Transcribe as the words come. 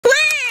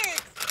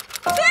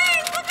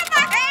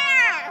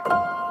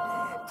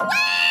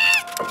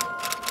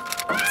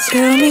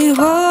Tell me,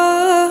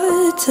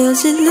 what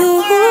does it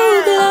look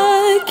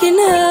like in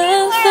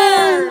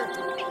heaven?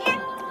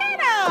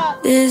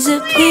 Is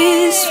it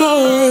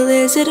peaceful?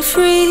 Is it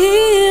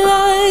free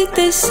like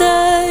they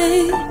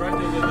say? Oh,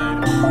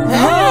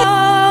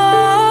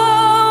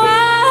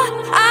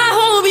 I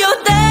hope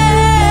you're dancing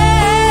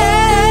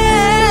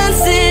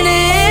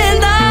in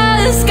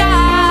the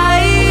sky,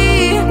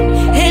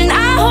 and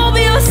I hope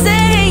you're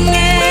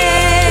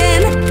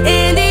singing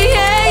in the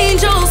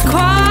angels'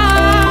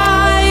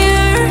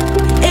 choir,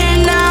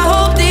 and I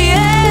hope the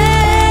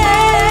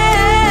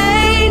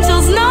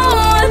angels know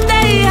what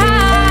they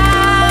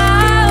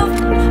have.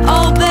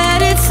 Oh,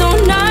 bet it's so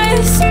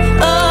nice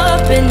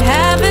up in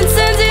heaven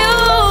since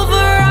you've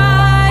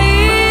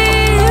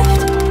arrived.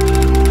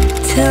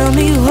 Tell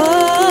me,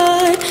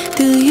 what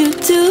do you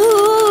do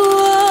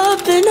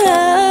up in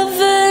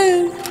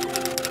heaven?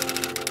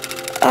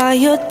 Are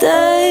your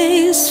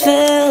days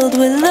filled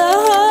with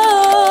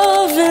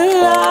love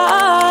and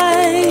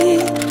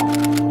light?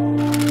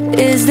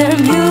 Is there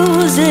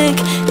music?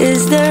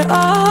 Is there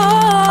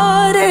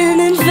art and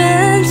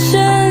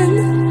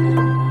invention?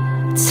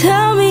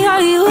 Tell me,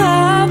 are you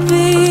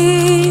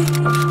happy?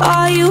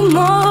 Are you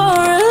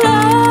more alive?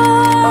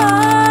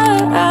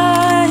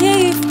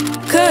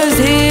 'Cause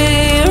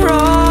here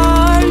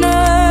on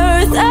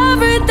earth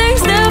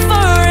everything's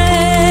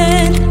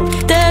different.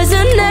 There's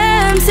an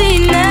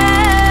emptiness.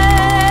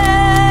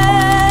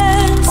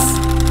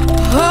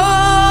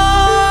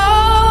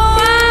 Oh,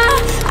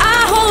 I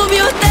hope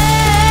you're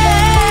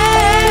dancing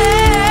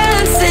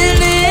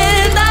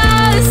in the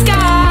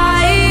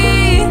sky,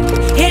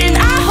 and I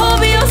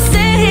hope you're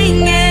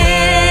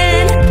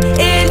singing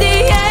in the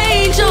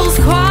angels'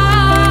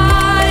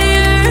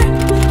 choir,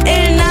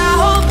 and I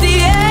hope the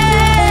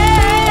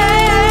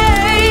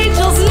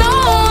angels know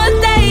what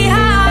they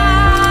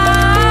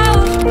have.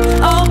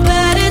 Oh,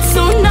 but it's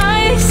so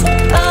nice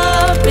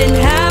up in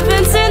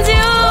heaven since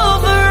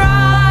you've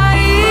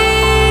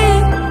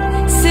arrived,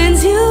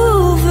 since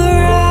you've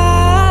arrived.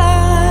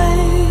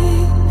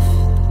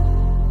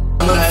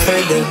 I'm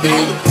afraid to be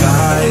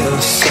by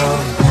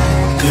yourself.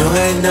 You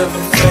ain't never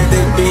afraid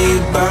to be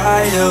by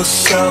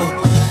yourself.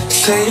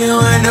 Say you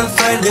ain't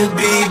afraid to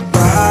be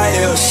by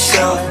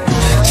yourself.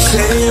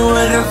 Say you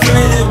ain't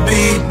afraid to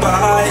be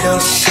by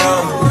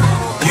yourself.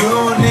 You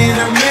don't need a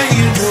man,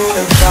 you do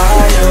it by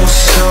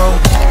yourself.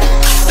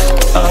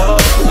 Oh,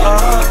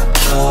 oh,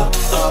 oh,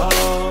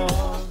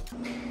 oh.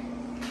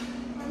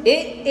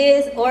 It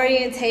is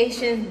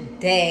orientation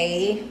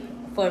day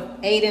for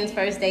Aiden's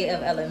first day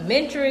of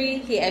elementary.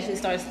 He actually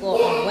starts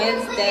school on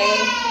Wednesday.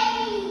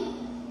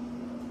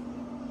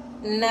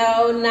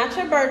 No, not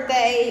your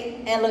birthday,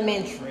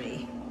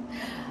 elementary.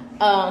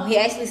 He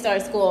actually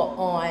starts school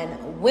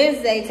on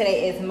Wednesday.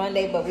 Today is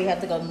Monday, but we have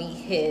to go meet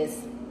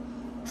his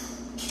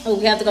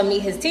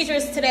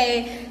teachers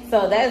today.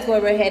 So that's where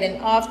we're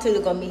heading off to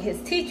go meet his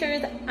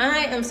teachers.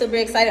 I am super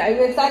excited. Are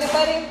you excited,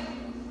 buddy?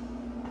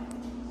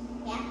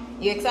 Yeah.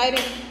 You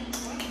excited?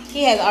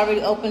 He has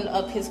already opened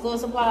up his school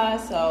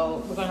supplies,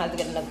 so we're gonna have to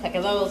get another pack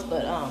of those.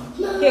 But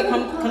here,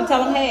 come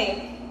tell him,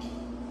 hey.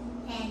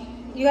 Hey.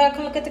 You gotta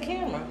come look at the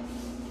camera.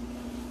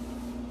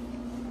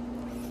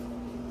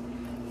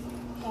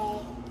 Hey.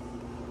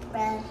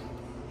 Bro.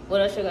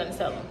 What else you gonna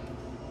tell him?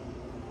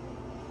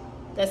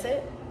 That's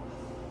it?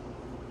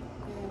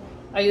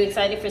 Are you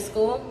excited for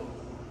school?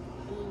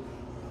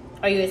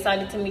 Are you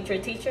excited to meet your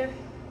teacher?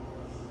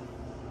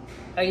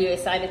 Are you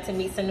excited to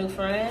meet some new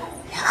friends?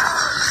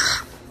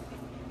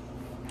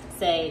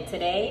 Say,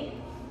 today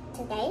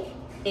Today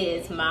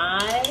is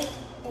my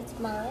is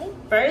my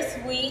first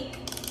week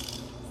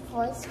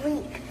first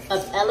week.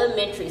 of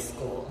elementary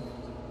school.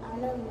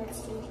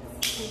 Elementary.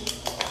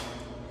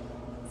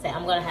 Say,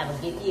 I'm gonna have a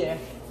good year.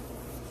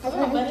 Come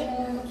on, buddy.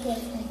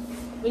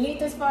 We need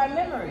this for our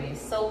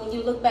memories. So when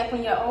you look back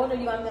when you're older,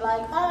 you're gonna be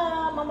like,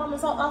 ah, my mom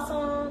is so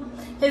awesome.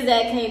 His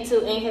dad came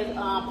too and his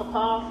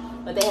papa,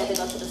 but they had to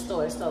go to the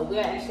store. So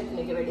we're actually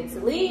gonna get ready to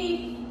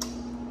leave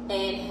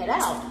and head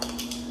out.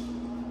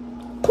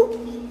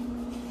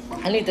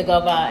 I need to go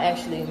by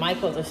actually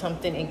Michael's or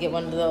something and get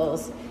one of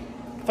those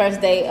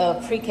first day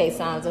of pre-K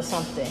signs or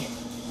something.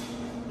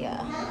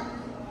 Yeah.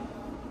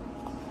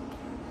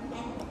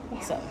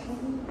 So,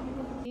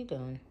 what are you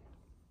doing?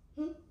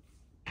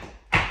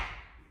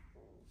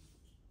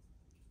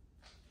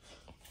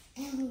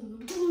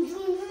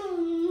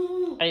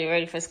 Are you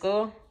ready for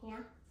school? Yeah.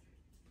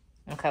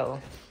 Okay,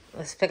 well,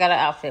 let's pick out an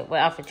outfit.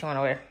 What outfit you want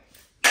to wear?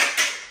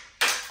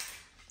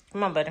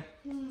 Come on, buddy.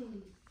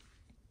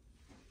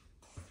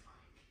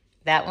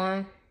 That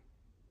one?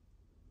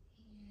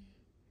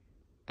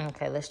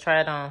 Okay, let's try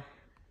it on.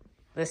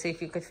 Let's see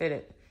if you could fit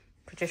it.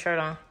 Put your shirt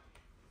on.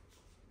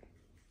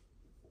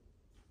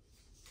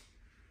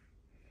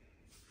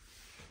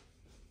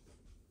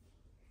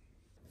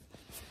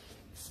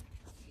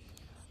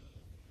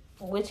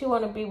 What you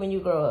want to be when you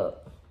grow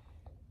up?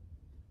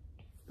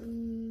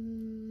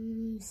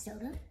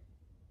 Soda.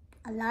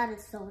 A lot of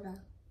soda.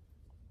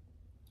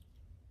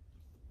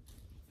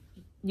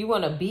 You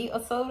want to be a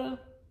soda?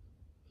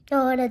 I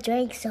want to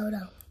drink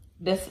soda.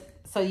 This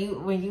So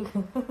when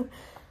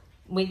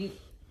you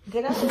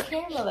get out the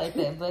camera like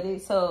that, buddy.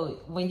 So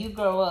when you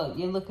grow up,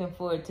 you're looking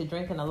forward to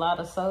drinking a lot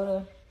of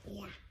soda?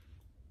 Yeah.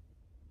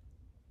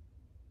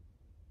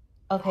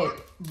 Okay,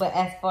 but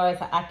as far as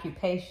an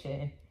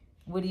occupation,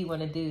 what do you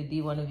want to do? Do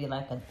you want to be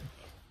like a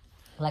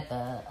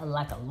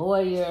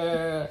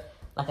lawyer,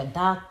 like a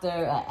doctor,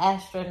 an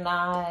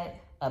astronaut,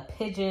 a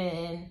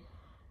pigeon?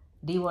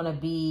 Do you want to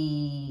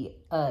be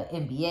an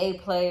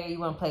NBA player? You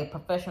want to play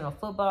professional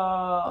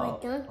football? A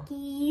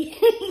donkey.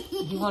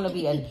 You want to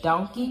be a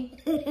donkey?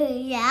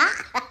 Yeah.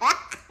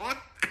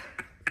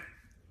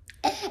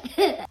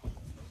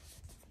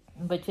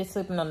 But you're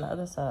sleeping on the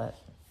other side.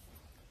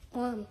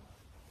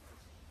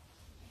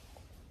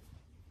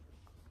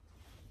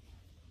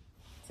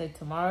 So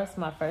tomorrow's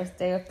my first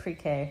day of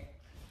pre-K.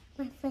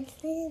 My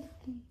first day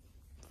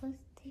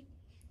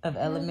Of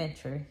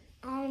elementary.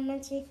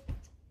 elementary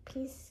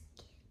preschool.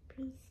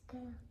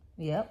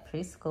 Yep,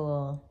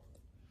 preschool.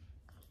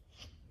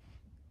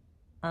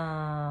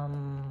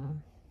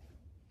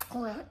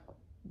 What?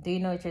 Do you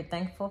know what you're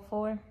thankful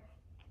for?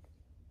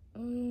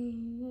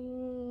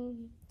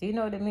 Mm, Do you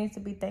know what it means to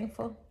be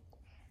thankful?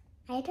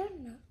 I don't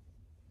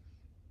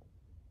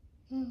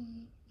know.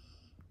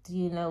 Do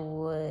you know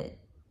what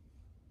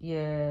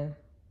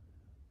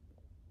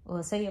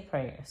say your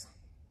prayers.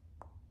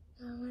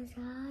 Most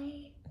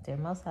High, Dear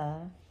Most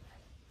High,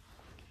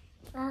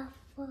 our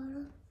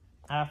Father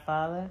our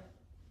Father,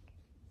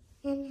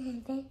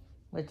 in heaven.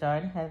 which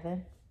art in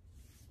heaven.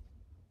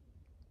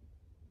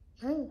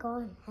 I'm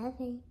going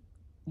heaven.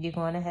 You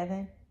going to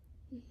heaven?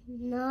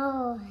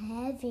 No,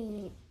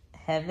 heaven.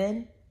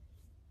 Heaven?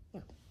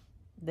 Yeah.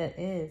 That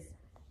is.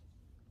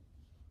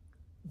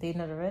 Do you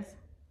know the rest?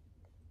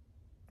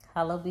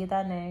 Hallowed be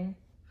thy name.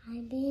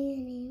 I be your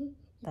name.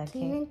 Thy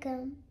Kingdom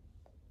come.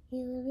 You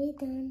will be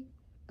done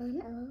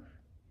on earth.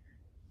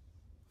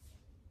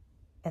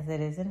 As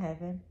it is in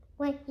heaven.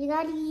 Wait, you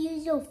gotta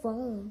use your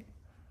phone.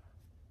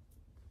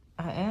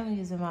 I am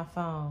using my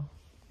phone.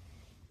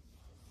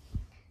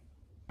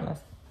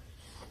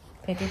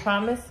 Pinky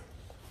promise?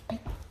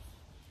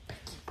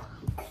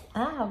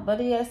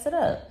 Buddy, you gotta sit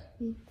up.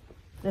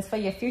 That's for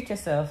your future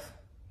self.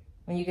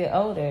 When you get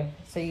older,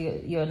 so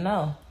you'll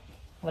know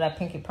what our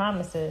pinky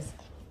promise is.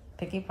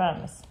 Pinky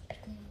promise.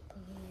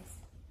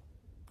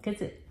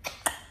 Kiss it.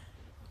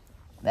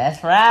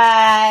 That's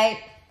right.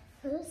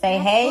 Say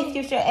hey,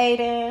 future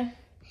Aiden.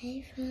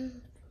 Hey,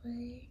 phone.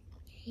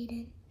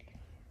 Hayden.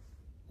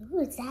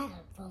 Who's that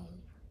phone?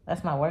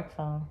 That's my work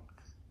phone.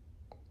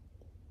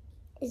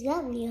 It's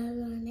got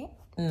videos on it.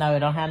 No, it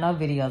don't have no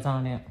videos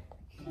on it.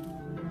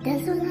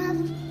 Does it have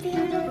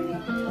videos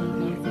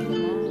on it?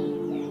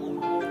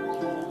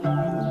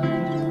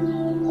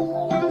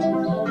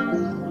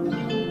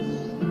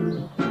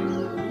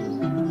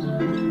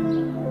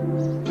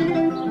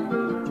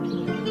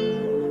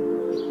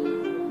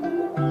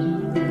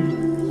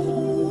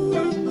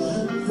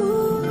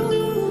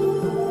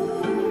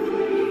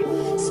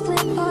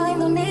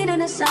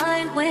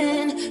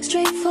 Sign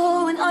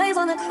straightforward, eyes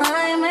on the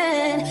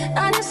climbing.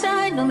 I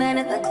decide no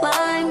matter the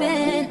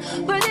climate.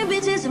 Burning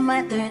bitches in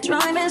my third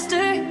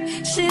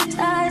trimester. Shift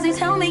eyes, they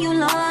tell me you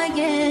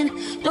lying.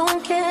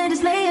 Don't care,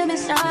 just lay them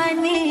beside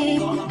me.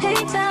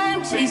 Hey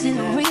time, chasing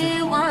the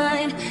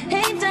rewind.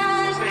 Hey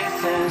time,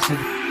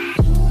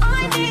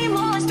 I need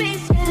more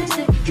space and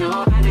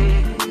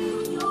security.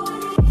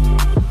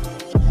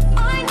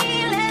 I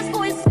need less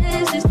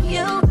voices, just you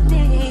and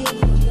me.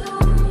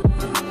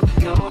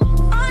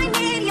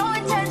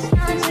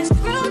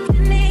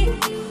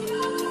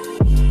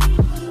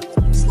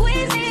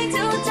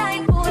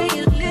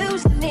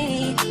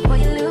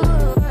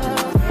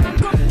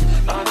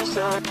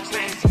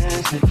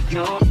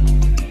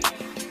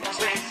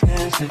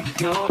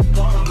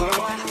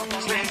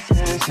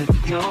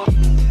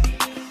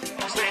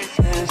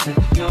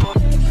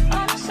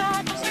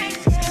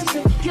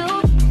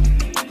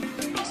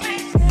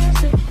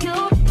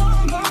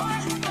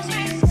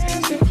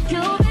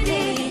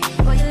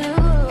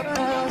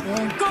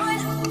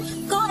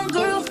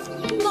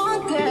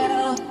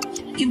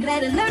 You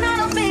better learn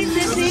how to face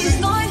this. She's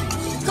going,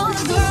 girl.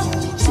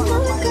 She's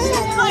going, girl.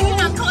 Oh, you're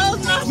not close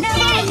enough. Never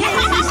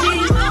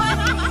she's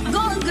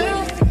going,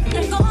 girl.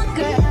 You're going,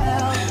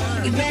 girl.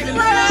 You better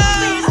learn how to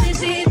face this.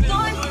 She's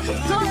going,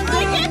 girl.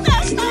 Get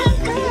that stuff,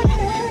 girl.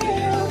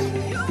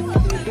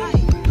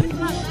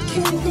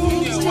 Can't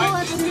think it's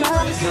what the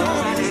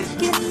process.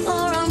 Get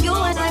around you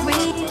and I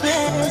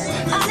regress.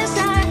 I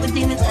decide with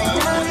demons like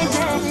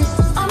diamonds.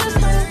 I'm a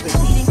star,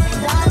 repeating my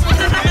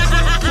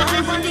diamonds.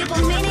 Trying one deep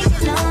on meaning.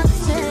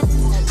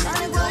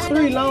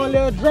 3, long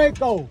live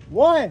Draco.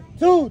 1,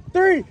 2,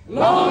 3.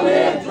 Long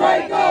live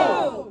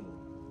Draco.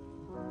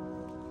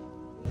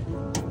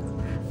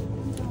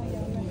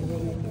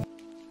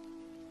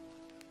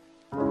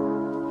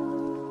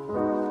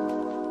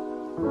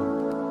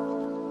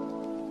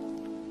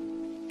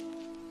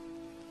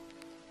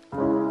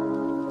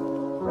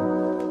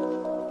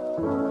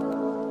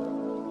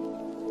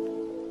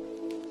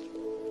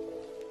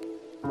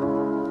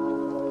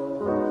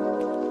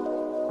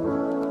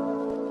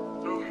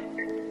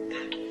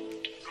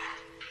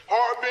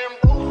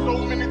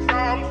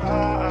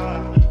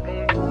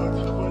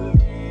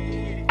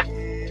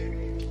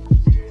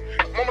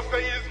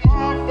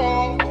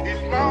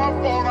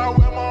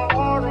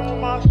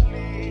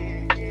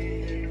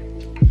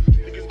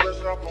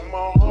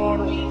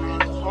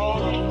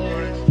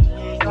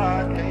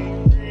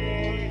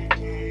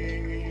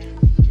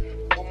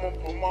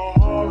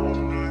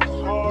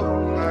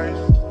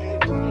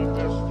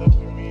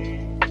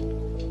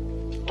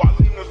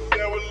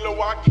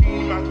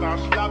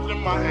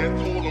 I had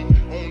told him,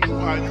 don't know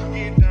how you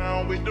get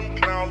down with them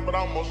clowns, but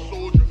I'm a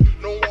soldier.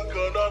 No one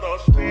could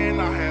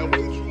understand. I had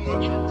way too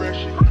much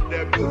aggression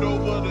that built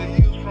over the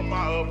years from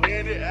my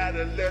abandoned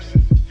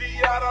adolescence.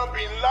 See, I done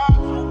been lied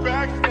to,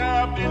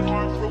 backstabbed and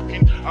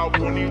heartbroken. I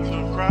wanted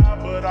to cry,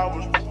 but I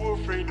was too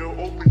afraid to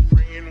open.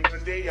 Praying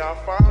one day I'll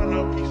find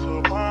a peace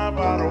of mind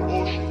by the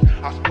ocean.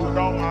 I spent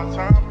all my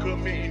time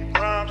committing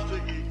crimes to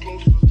get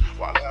closer.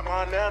 While at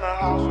my nana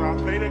house,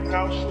 I play the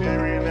couch,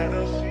 staring at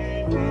the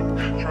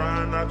ceiling,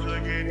 trying not to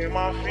get in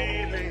my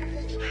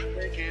feelings,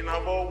 thinking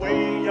of a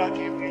way I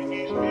can make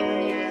these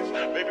millions.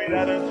 Maybe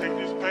that'll take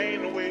this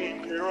pain away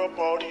and clear up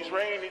all these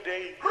rainy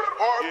days.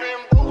 Heart been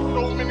broke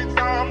so many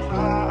times, I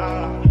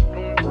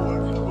don't know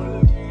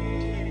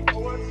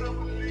what to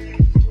believe.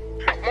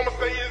 Mama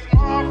say it's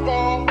my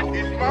fault, I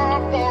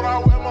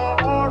wear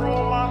my heart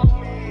on my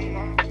sleeve.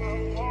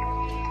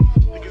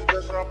 Think it's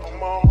best I put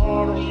my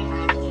heart on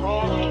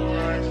my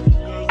nights,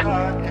 cause I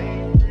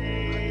can't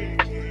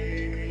breathe.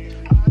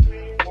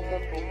 I'ma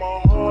put my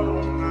heart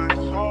on nights,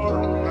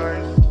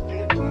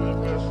 getting the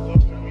best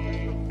of me.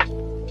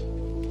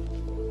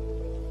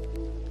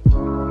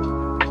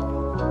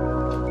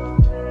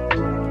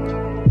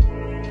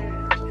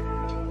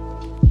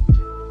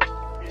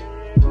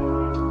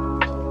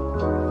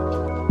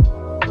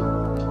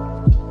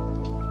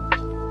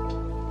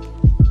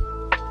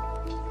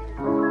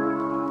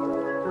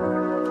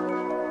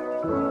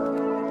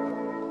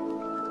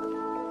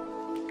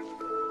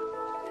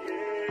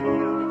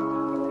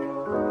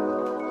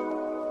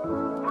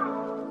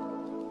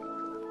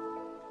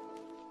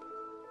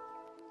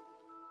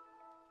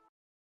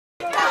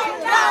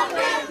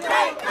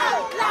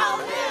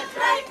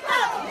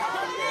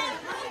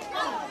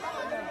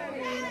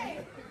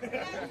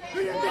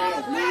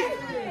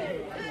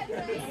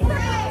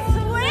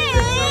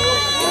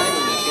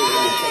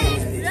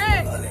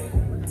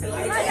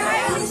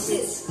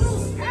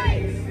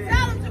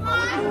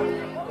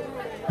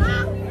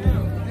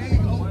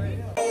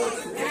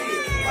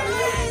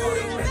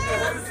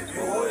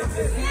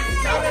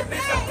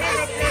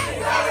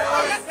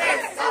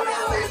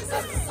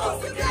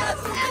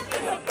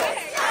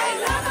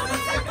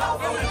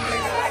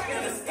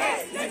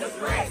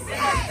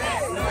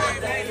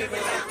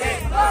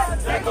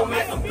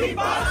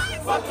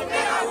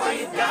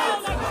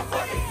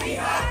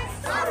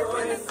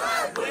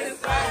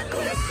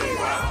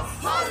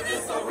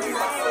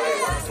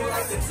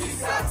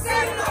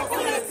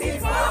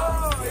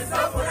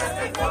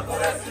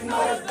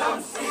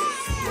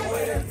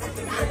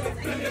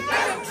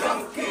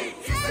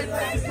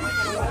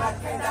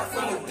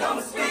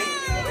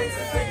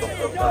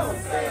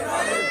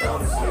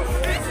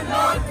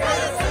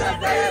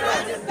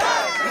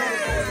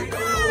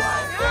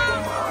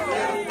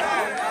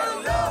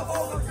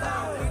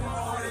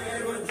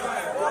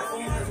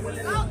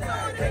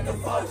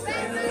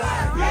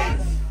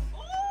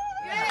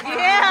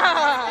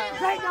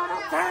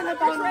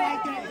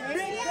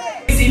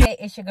 Hey,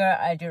 it's your girl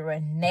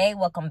Audreenee.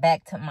 Welcome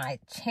back to my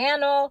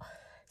channel.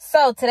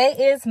 So today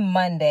is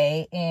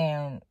Monday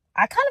and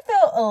I kind of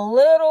feel a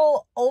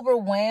little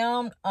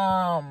overwhelmed.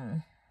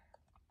 I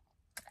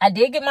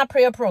did get my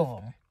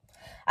pre-approval.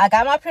 I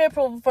got my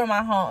pre-approval for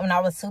my home and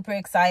I was super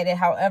excited.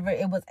 However,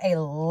 it was a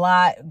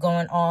lot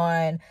going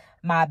on.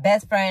 My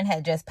best friend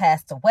had just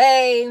passed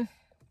away,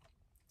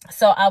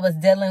 so I was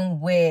dealing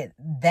with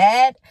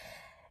that.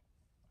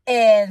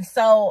 And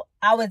so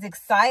I was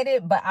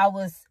excited, but I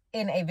was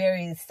in a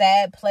very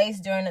sad place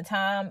during the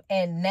time.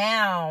 And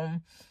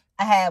now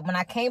when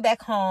I came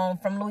back home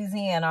from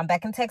Louisiana, I'm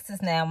back in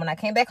Texas now. When I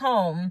came back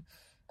home,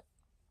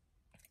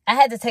 I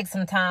had to take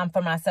some time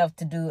for myself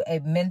to do a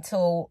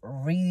mental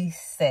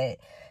reset,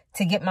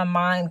 to get my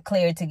mind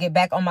clear, to get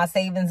back on my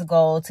savings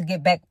goal, to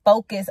get back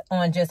focused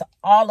on just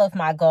all of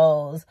my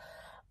goals.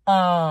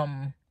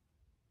 And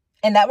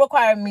that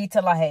required me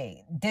to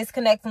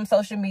disconnect from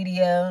social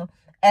media,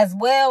 as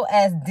well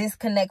as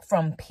disconnect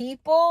from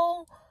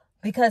people,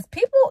 because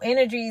people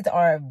energies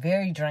are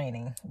very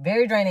draining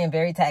and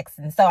very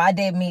taxing. So I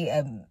did me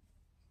a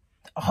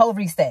whole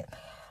reset.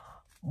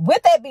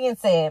 With that being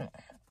said,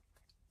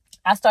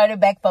 I started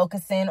back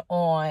focusing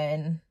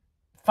on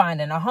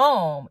finding a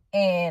home,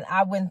 and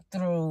I went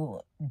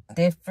through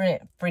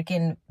different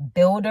freaking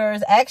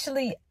builders.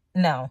 Actually,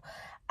 no,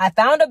 I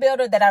found a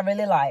builder that I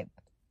really liked.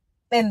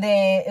 And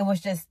then it was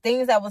just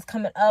things that was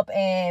coming up.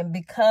 And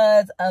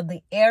because of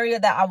the area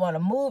that I want to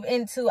move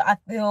into, I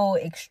feel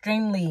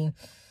extremely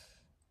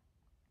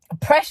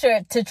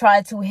pressured to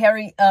try to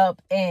hurry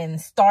up and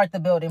start the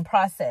building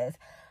process.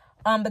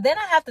 But then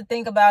I have to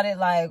think about it,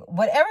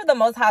 whatever the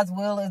Most High's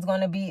will is going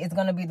to be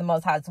the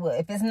Most High's will.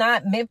 If it's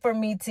not meant for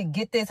me to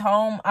get this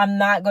home, I'm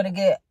not going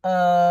to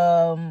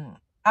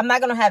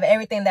have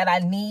everything that I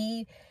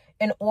need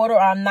in order.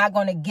 I'm not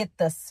going to get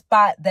the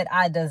spot that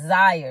I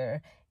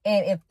desire.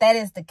 And if that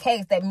is the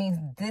case, that means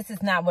this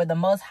is not where the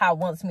Most High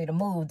wants me to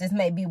move. This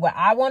may be where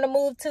I want to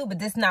move to, but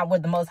this is not where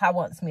the Most High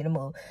wants me to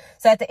move.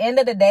 So at the end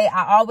of the day,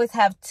 I always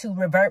have to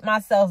revert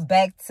myself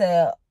back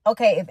to,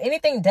 okay, if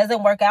anything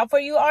doesn't work out for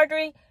you,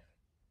 Audrey,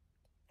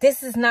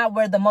 this is not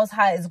where the Most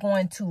High is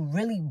going to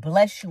really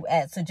bless you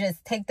at. So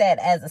just take that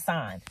as a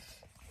sign.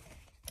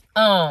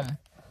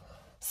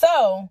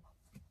 So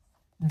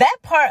that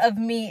part of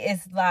me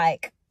is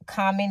like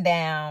calming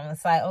down.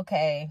 It's like,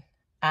 okay,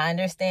 I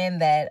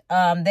understand that.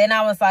 Then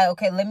I was like,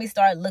 okay, let me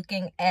start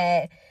looking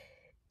at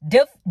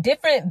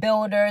different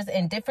builders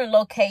and different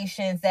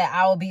locations that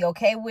I will be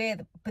okay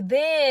with. But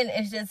then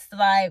it's just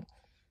like,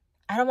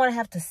 I don't want to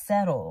have to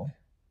settle.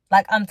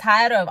 Like, I'm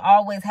tired of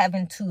always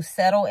having to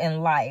settle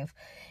in life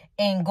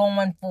and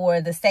going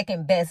for the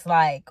second best.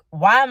 Like,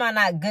 why am I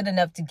not good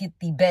enough to get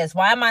the best?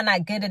 Why am I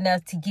not good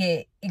enough to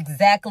get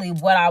exactly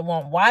what I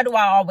want? Why do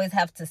I always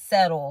have to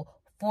settle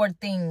for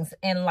things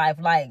in life?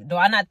 Like, do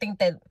I not think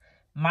that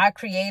my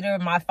creator,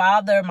 my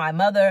father, my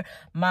mother,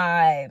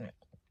 my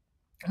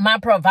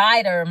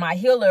provider, my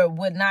healer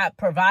would not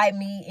provide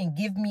me and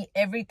give me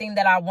everything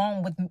that I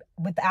want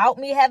without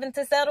me having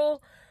to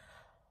settle?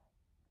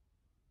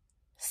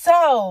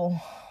 So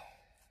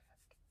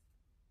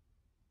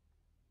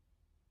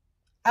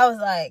I was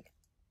like,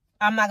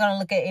 I'm not going to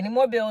look at any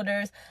more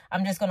builders.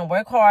 I'm just going to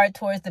work hard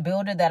towards the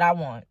builder that I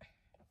want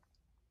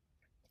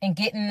and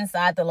getting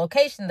inside the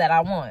location that I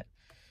want.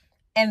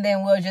 And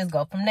then we'll just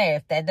go from there.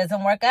 If that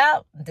doesn't work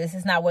out, this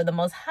is not where the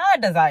Most High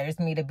desires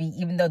me to be.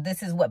 Even though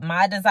this is what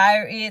my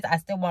desire is, I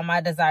still want my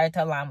desire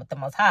to align with the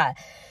Most High.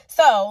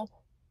 So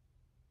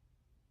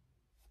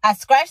I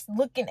scratched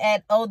looking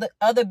at all the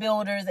other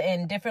builders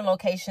in different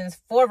locations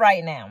for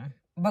right now.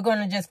 We're going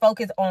to just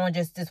focus on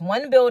just this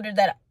one builder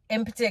that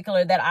in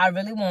particular that I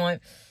really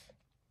want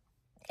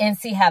and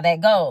see how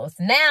that goes.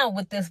 Now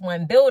with this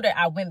one builder,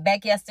 I went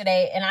back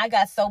yesterday and I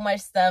got so much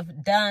stuff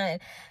done.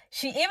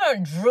 She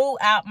even drew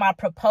out my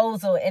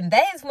proposal, and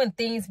that is when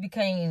things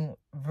became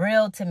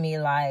real to me.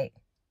 Like,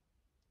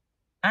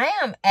 I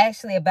am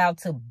actually about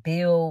to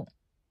build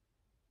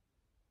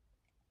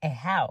a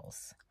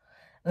house.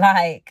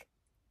 Like,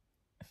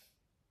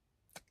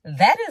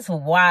 that is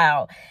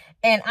wild.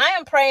 And I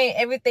am praying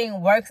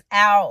everything works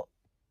out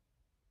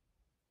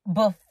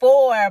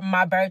before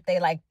my birthday.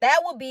 Like,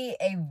 that would be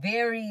a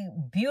very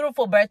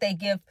beautiful birthday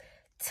gift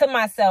to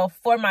myself,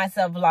 for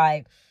myself.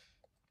 Like,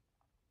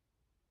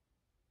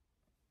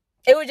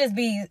 it would just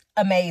be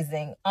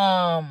amazing.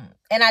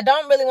 And I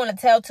don't really want to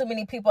tell too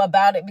many people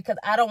about it because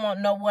I don't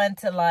want no one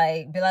to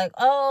like be like,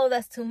 oh,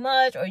 that's too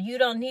much, or you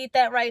don't need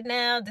that right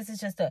now. This is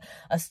just a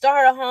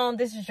starter home.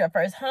 This is your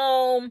first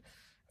home.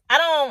 I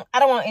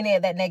don't want any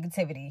of that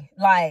negativity.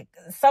 Like,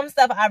 some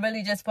stuff I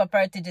really just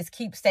prefer to just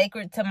keep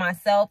sacred to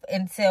myself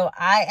until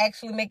I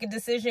actually make a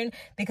decision,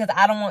 because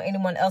I don't want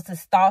anyone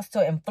else's thoughts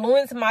to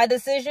influence my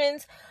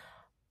decisions.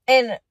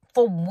 And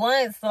for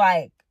once,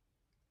 like,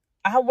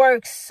 I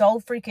worked so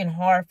freaking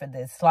hard for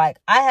this. Like,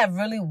 I have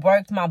really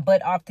worked my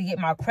butt off to get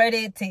my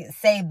credit, to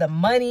save the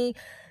money,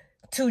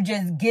 to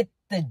just get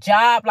the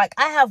job. Like,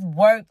 I have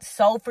worked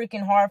so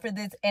freaking hard for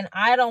this, and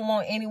I don't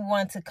want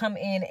anyone to come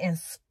in and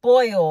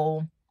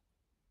spoil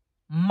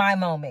my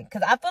moment.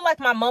 Because I feel like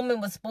my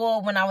moment was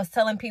spoiled when I was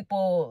telling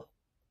people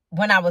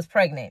when I was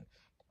pregnant.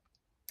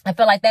 I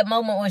feel like that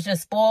moment was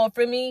just spoiled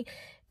for me.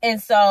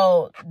 And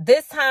so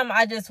this time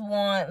I just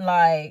want,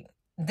 like,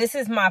 this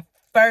is my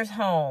first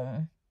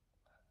home.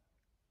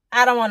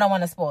 I don't want no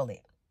one to spoil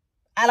it.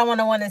 I don't want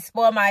no one to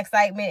spoil my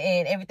excitement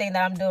and everything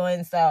that I'm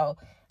doing. So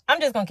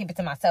I'm just going to keep it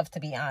to myself, to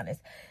be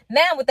honest.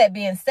 Now, with that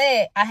being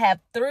said, I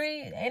have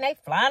 3, ain't they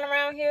flying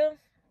around here?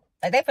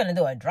 Like, they finna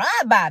do a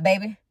drive-by,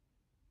 baby.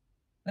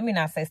 Let me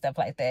not say stuff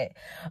like that.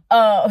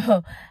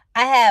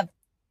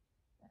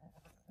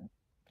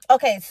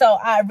 Okay, so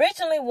I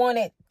originally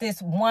wanted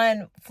this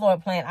one floor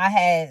plan. I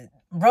had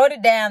wrote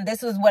it down.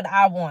 This was what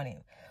I wanted.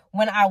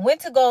 When I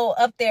went to go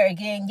up there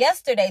again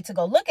yesterday to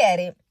go look at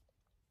it,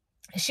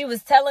 she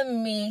was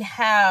telling me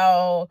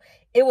how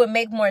it would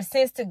make more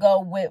sense to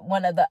go with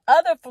one of the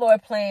other floor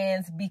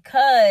plans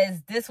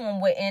because this one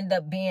would end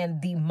up being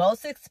the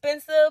most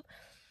expensive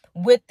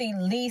with the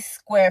least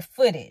square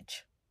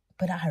footage.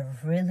 But I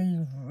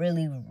really,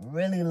 really,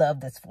 really love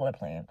this floor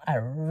plan. I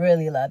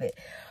really love it.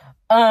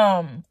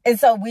 And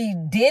so we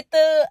did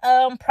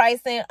the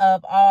pricing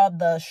of all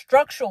the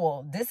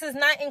structural. This is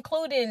not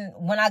including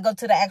when I go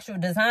to the actual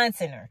design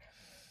center.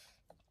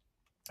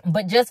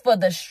 But just for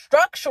the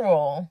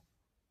structural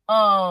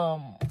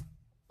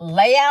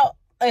layout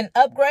and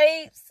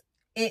upgrades,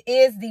 it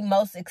is the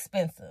most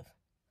expensive.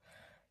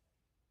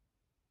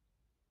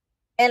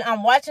 And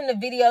I'm watching the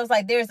videos,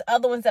 like, there's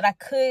other ones that I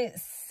could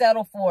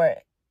settle for.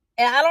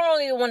 And I don't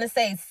really want to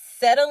say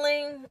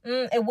settling.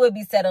 It would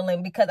be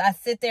settling, because I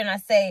sit there and I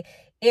say,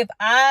 if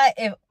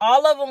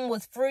all of them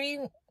was free,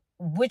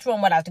 which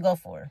one would I have to go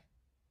for?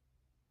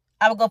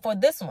 I would go for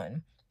this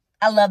one.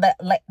 I love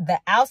the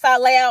outside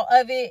layout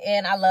of it,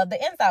 and I love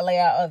the inside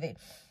layout of it.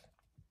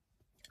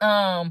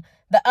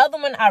 The other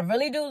one I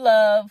really do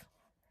love.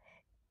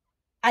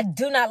 I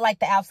do not like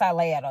the outside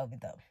layout of it,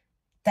 though.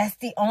 That's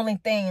the only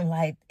thing.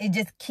 Like, it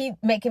just keep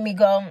making me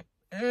go,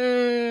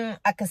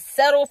 I could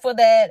settle for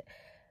that,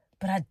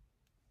 but I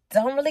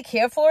don't really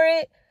care for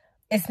it.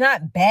 It's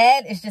not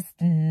bad. It's just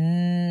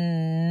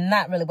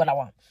not really what I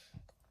want.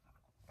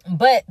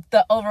 But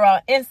the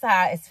overall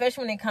inside,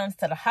 especially when it comes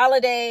to the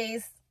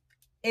holidays,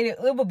 it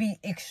will be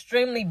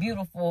extremely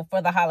beautiful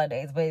for the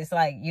holidays. But it's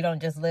like you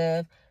don't just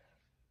live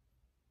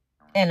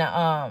in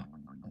a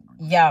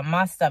yeah,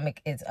 my stomach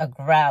is a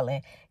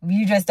growling.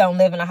 You just don't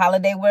live in a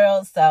holiday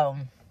world, so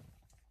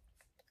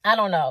I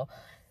don't know.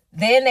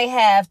 Then they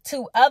have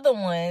two other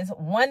ones,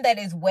 one that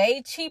is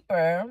way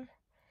cheaper,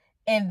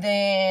 and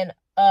then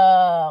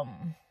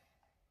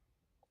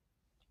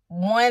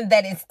one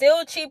that is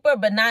still cheaper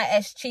but not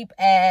as cheap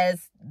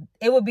as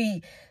it would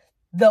be.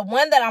 The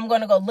one that I'm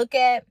going to go look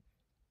at,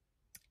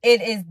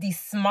 it is the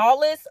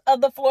smallest of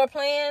the floor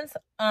plans,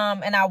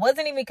 and I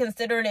wasn't even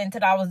considering it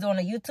until I was doing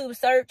a YouTube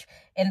search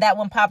and that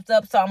one popped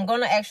up. So I'm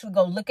going to actually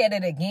go look at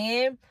it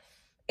again.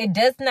 It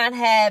does not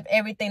have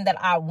everything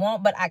that I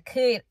want, but I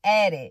could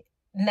add it.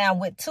 Now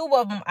with two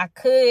of them, I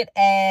could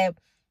add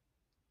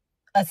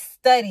a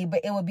study,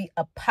 but it would be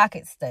a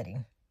pocket study.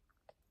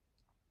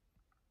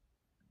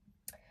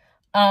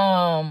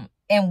 And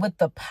with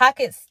the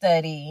pocket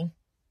study,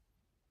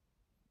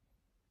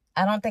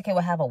 I don't think it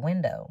will have a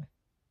window.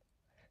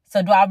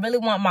 So do I really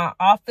want my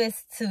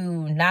office to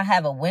not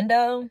have a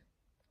window?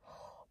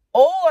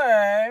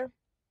 Or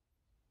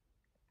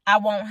I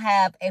won't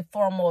have a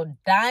formal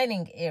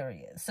dining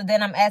area. So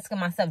then I'm asking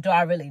myself, do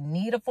I really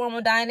need a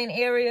formal dining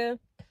area?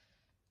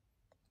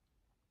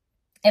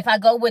 If I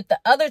go with the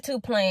other two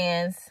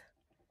plans,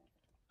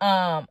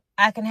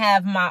 I can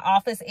have my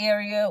office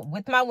area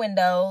with my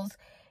windows,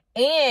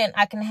 and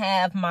I can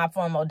have my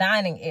formal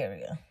dining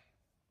area.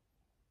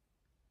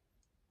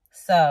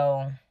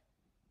 So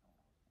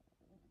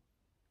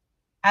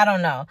I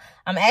don't know.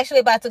 I'm actually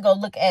about to go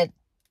look at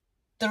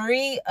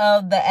three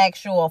of the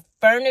actual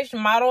furnished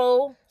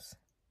models.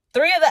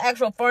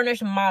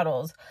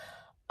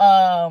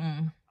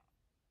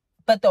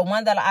 But the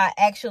one that I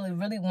actually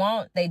really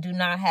want, they do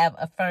not have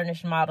a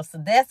furnished model.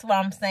 So that's what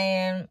I'm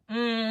saying.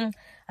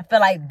 I feel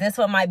like this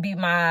one might be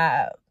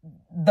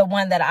the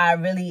one that I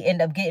really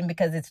end up getting,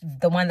 because it's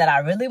the one that I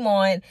really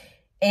want.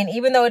 And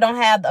even though it don't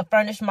have a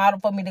furnished model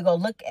for me to go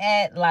look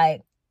at,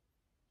 like,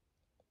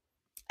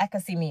 I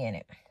can see me in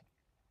it.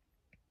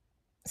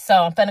 So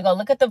I'm going to go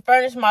look at the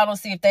furnished model,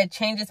 see if that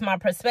changes my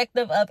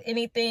perspective of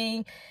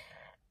anything,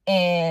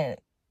 and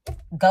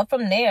go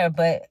from there.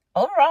 But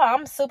overall,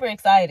 I'm super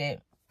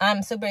excited.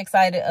 I'm super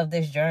excited of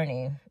this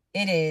journey.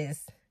 It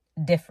is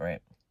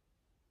different.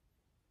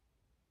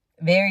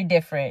 Very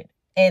different.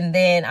 And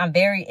then I'm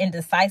very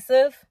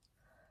indecisive.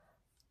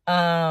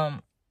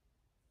 I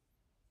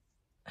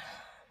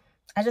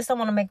just don't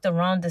want to make the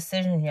wrong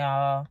decision,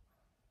 y'all.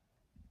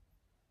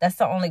 That's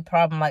the only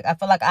problem. Like, I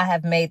feel like I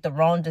have made the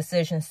wrong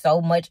decision so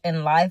much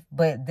in life,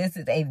 but this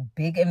is a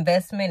big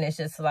investment. It's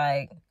just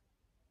like,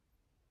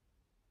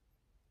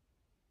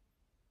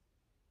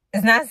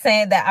 it's not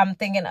saying that I'm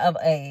thinking of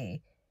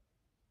a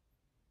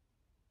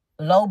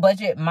low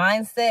budget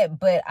mindset,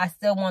 but I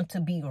still want to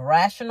be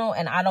rational,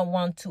 and I don't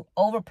want to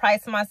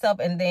overprice myself.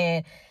 And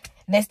then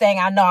next thing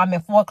I know, I'm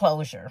in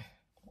foreclosure,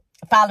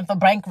 filing for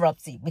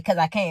bankruptcy because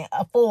I can't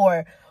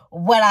afford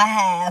what I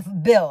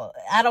have built.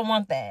 I don't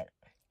want that.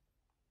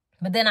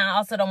 But then I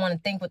also don't want to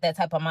think with that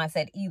type of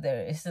mindset either.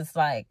 It's just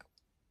like,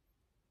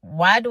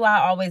 why do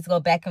I always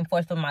go back and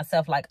forth with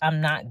myself like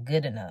I'm not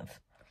good enough?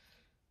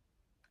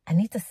 I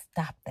need to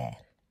stop that.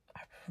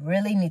 I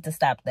really need to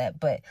stop that.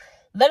 But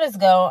let us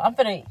go. I'm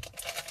going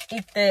to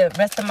eat the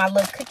rest of my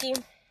little cookie.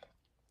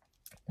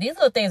 These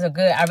little things are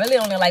good. I really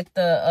only like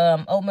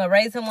the oatmeal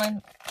raisin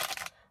one,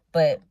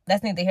 but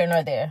that's neither here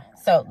nor there.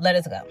 So let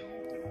us go.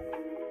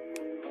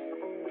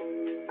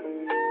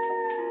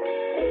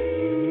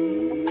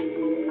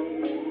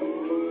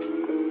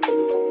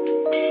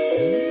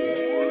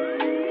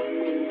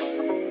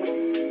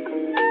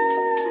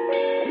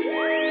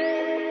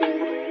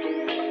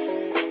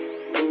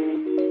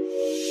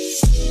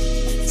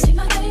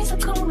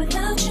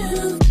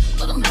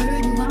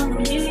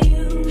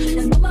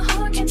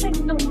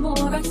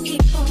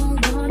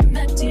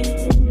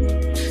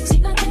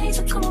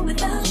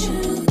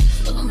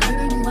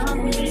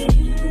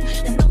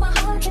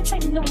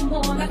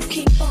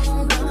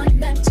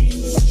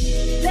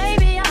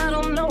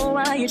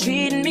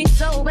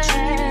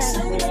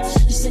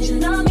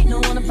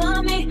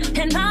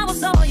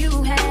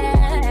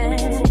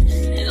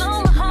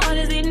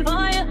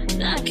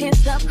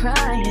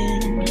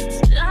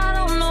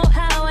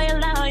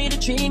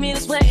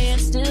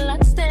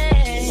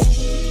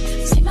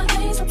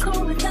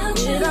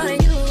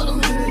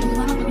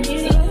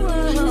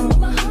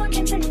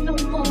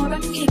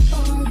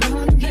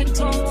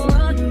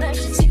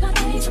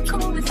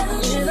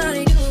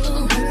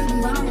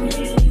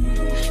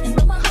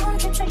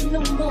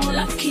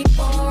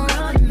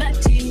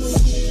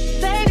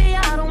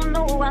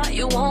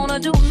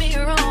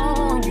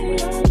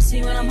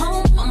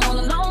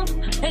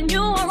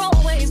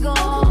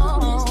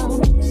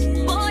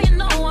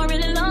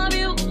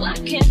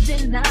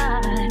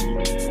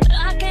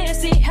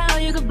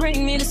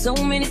 So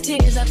many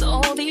tears after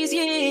all these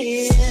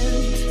years.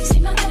 See,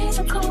 my days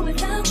are cold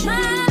without you.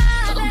 My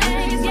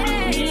days,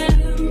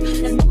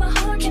 yeah. And my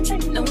heart can't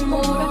take no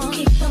more. I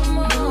keep on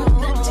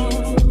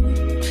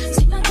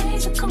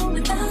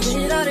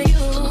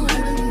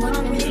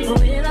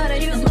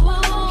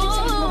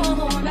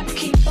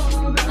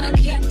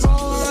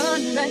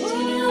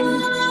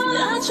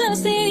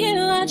trusted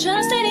you, I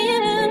trusted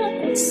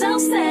you. So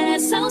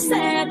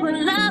sad, what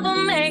love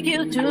will make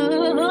you do.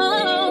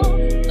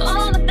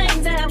 All the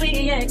things that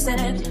we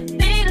accept,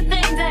 be the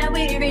things that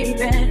we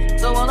regret.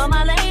 So all of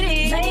my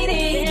ladies,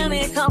 hear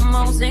me, come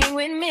on, sing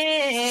with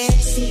me.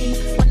 See,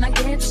 when I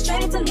get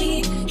straight to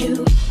leave,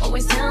 you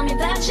always tell me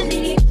that you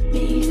need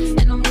me.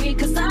 And I'm weak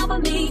cause I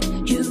believe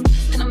you,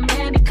 and I'm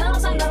mad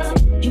because I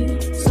love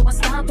you. So I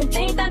stop and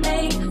think that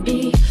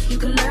maybe you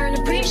can learn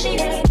to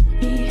appreciate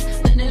me.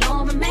 Then it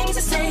all remains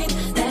the same,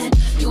 that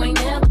you ain't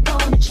never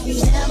gonna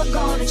change, never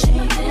gonna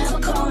change, never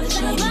gonna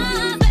change.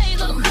 My baby,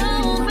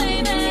 come on,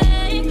 baby.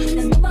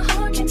 And my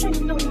heart can't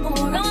take no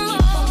more, no more.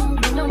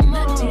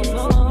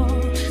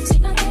 See,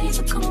 my days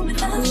are cold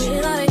without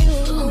you, like you.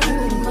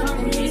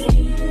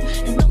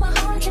 And my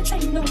heart can't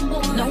take no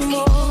more, no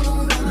more.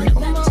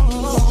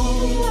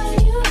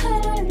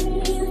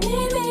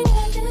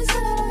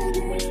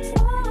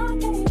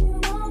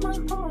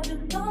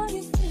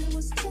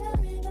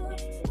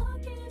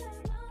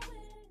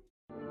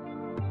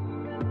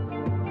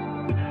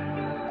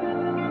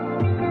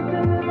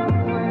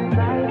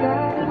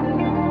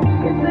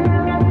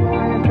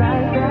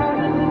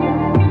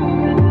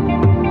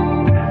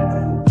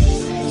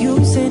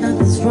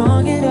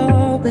 Wrong at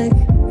all,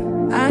 baby.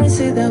 I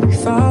say that we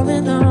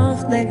falling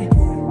off, lately.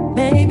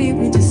 Maybe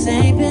we just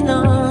ain't been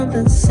on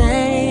the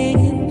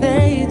same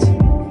page.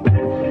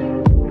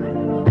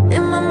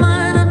 In my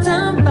mind, I'm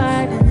done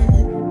fighting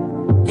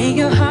it. In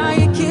your heart,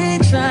 you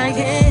keep trying.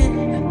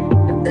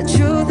 If the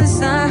truth is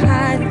not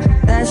hiding,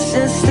 that's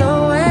just the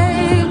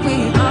way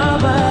we are.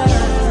 But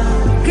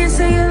can't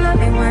say you love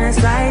me when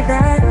it's like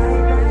that.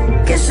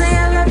 Can't say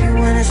I love you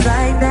when it's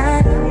like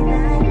that.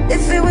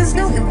 If it was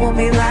new, it won't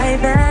be like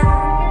that.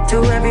 To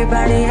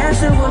everybody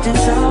else, it would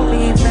just show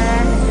me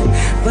back.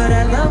 But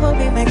I love when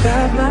we make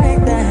up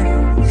like that.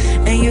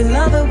 And you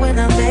love it when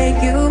I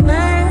make you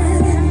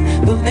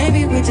mad. But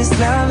maybe we just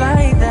love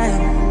like that.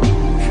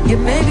 Yeah,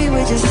 maybe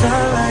we just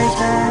love like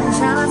that.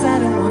 Times I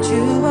don't want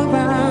you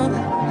around.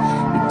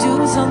 You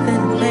do something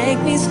to make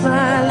me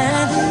smile.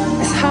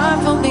 And it's hard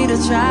for me to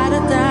try to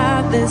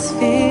doubt this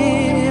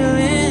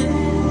feeling.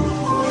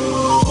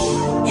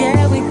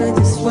 Yeah, we could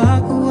just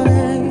walk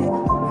away.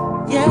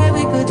 Yeah,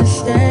 we could just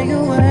stay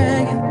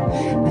away.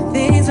 The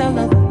things I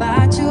love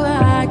about you,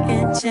 I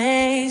can't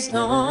change.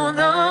 No,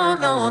 no,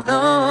 no,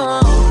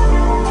 no.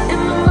 In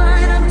my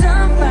mind, I'm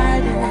done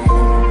fighting it.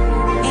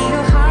 In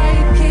your heart,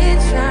 you keep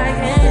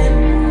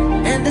trying.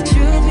 And the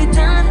truth we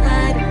done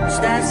hiding,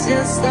 that's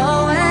just the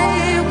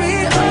way we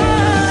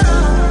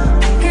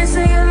are. Can't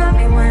say you love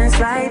me when it's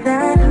like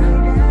that.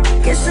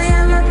 Can't say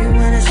I love you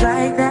when it's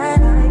like that.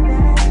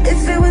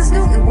 If it was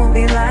new, it won't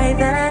be like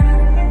that.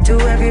 To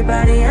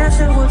everybody else,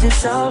 it would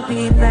just show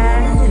me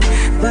mad.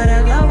 But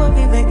I love when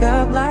we make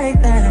up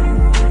like that.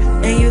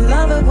 And you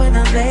love it when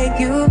I make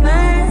you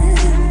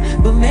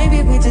mad. But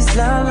maybe we just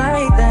love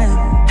like that.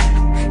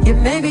 Yeah,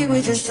 maybe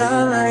we just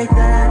love like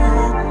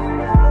that.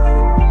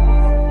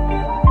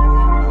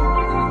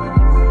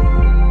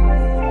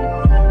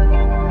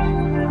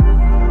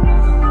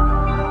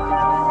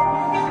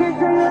 Can't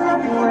say you love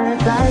me when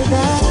it's like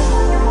that.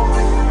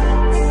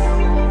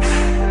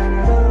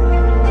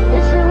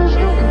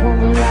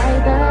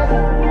 Like that.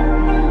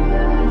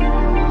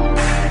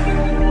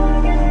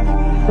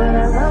 But I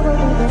love it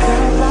when we go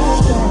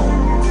like that.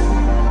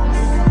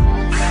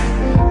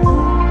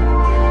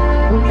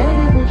 But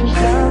maybe we just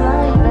love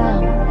like that.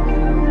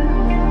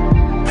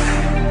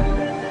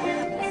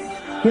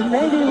 Yeah,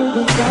 maybe we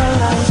just love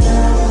like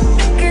that.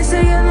 Can't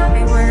say you love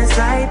me when it's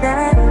like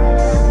that.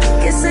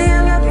 Can't say I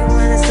love you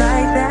when it's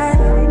like that.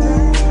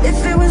 If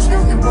it was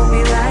new, it won't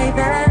be like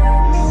that.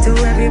 To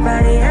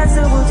everybody else,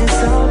 it will just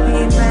so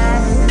be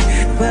mad.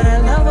 But I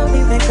love when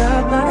we make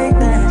up like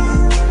that.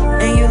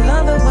 And you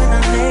love it when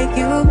I make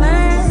you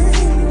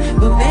mad.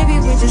 But maybe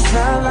we just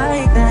love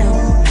like that.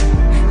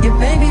 Yeah,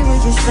 maybe we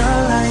just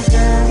love like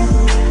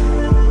that.